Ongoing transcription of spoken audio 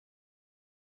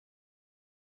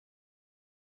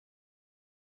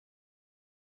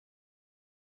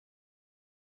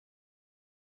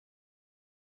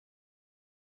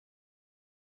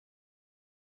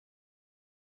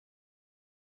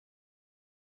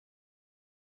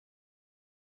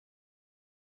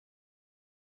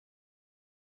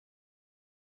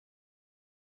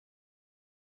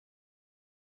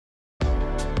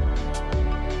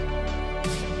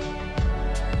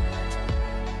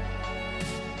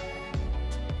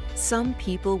Some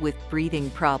people with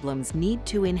breathing problems need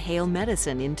to inhale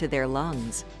medicine into their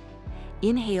lungs.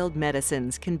 Inhaled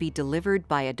medicines can be delivered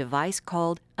by a device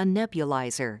called a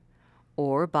nebulizer,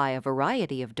 or by a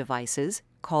variety of devices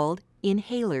called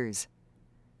inhalers.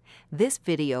 This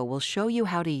video will show you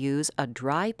how to use a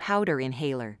dry powder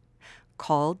inhaler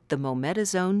called the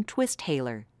Mometasone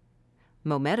Twisthaler.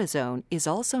 Mometasone is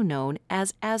also known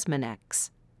as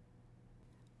Asthmanex.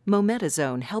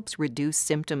 Mometasone helps reduce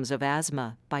symptoms of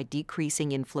asthma by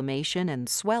decreasing inflammation and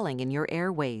swelling in your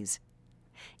airways.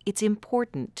 It's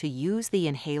important to use the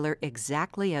inhaler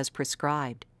exactly as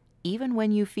prescribed, even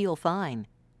when you feel fine.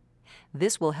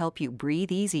 This will help you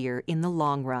breathe easier in the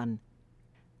long run.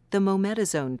 The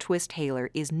Mometasone Twisthaler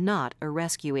is not a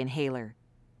rescue inhaler.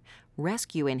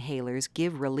 Rescue inhalers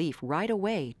give relief right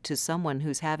away to someone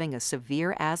who's having a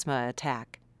severe asthma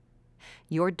attack.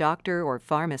 Your doctor or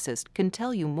pharmacist can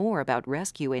tell you more about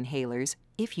rescue inhalers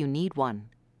if you need one.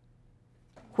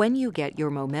 When you get your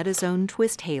Mometasone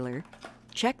Twisthaler,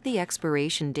 check the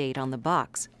expiration date on the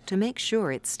box to make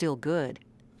sure it's still good.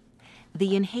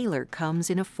 The inhaler comes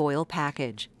in a foil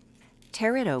package.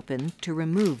 Tear it open to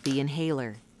remove the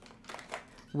inhaler.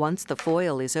 Once the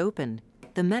foil is opened,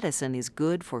 the medicine is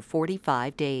good for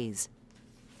 45 days.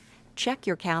 Check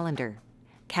your calendar.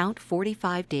 Count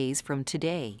 45 days from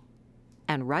today,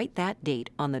 and write that date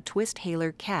on the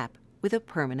Twisthaler cap with a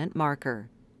permanent marker.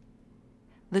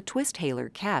 The Twisthaler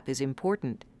cap is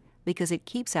important because it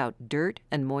keeps out dirt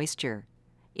and moisture.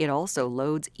 It also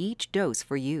loads each dose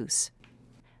for use.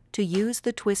 To use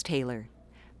the Twisthaler,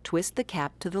 twist the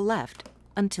cap to the left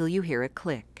until you hear a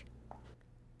click.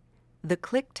 The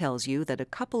click tells you that a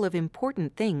couple of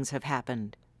important things have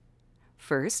happened.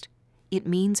 First, it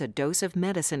means a dose of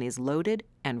medicine is loaded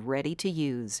and ready to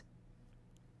use.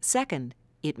 Second,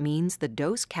 it means the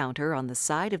dose counter on the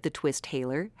side of the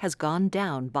Twisthaler has gone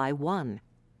down by 1.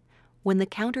 When the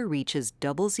counter reaches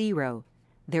 00,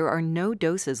 there are no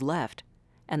doses left,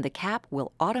 and the cap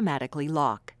will automatically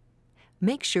lock.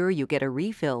 Make sure you get a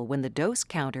refill when the dose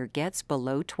counter gets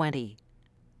below 20.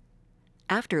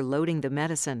 After loading the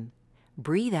medicine,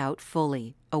 breathe out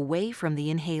fully, away from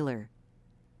the inhaler.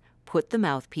 Put the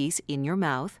mouthpiece in your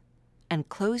mouth and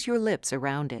close your lips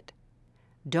around it.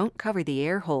 Don't cover the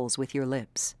air holes with your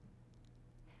lips.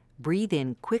 Breathe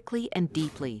in quickly and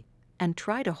deeply, and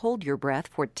try to hold your breath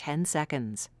for 10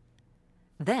 seconds.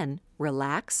 Then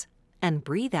relax and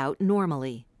breathe out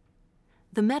normally.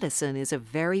 The medicine is a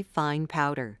very fine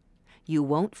powder. You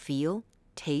won't feel,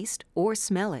 taste, or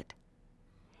smell it.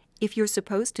 If you're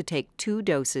supposed to take 2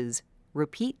 doses,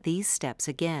 repeat these steps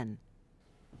again.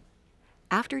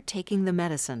 After taking the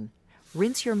medicine,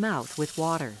 rinse your mouth with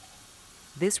water.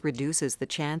 This reduces the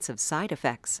chance of side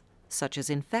effects, such as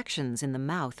infections in the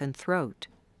mouth and throat.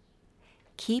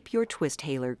 Keep your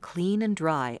Twisthaler clean and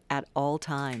dry at all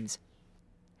times.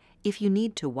 If you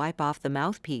need to wipe off the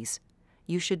mouthpiece,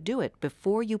 you should do it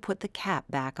before you put the cap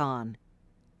back on.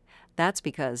 That's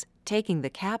because taking the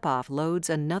cap off loads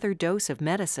another dose of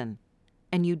medicine,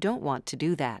 and you don't want to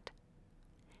do that.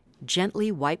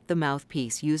 Gently wipe the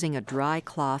mouthpiece using a dry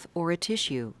cloth or a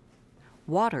tissue.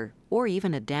 Water or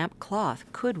even a damp cloth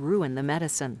could ruin the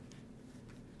medicine.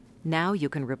 Now you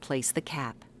can replace the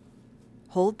cap.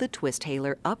 Hold the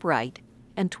Twisthaler upright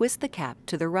and twist the cap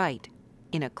to the right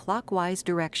in a clockwise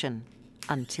direction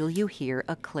until you hear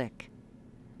a click.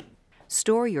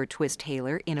 Store your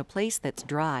Twisthaler in a place that's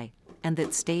dry and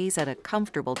that stays at a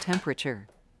comfortable temperature.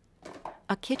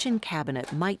 A kitchen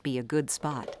cabinet might be a good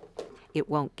spot. It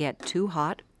won't get too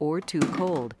hot or too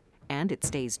cold, and it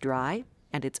stays dry,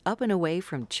 and it's up and away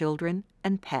from children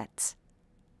and pets.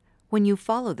 When you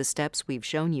follow the steps we've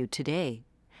shown you today,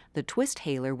 the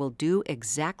Twisthaler will do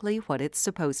exactly what it's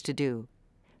supposed to do: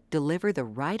 deliver the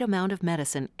right amount of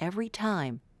medicine every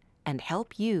time and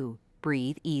help you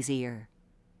breathe easier.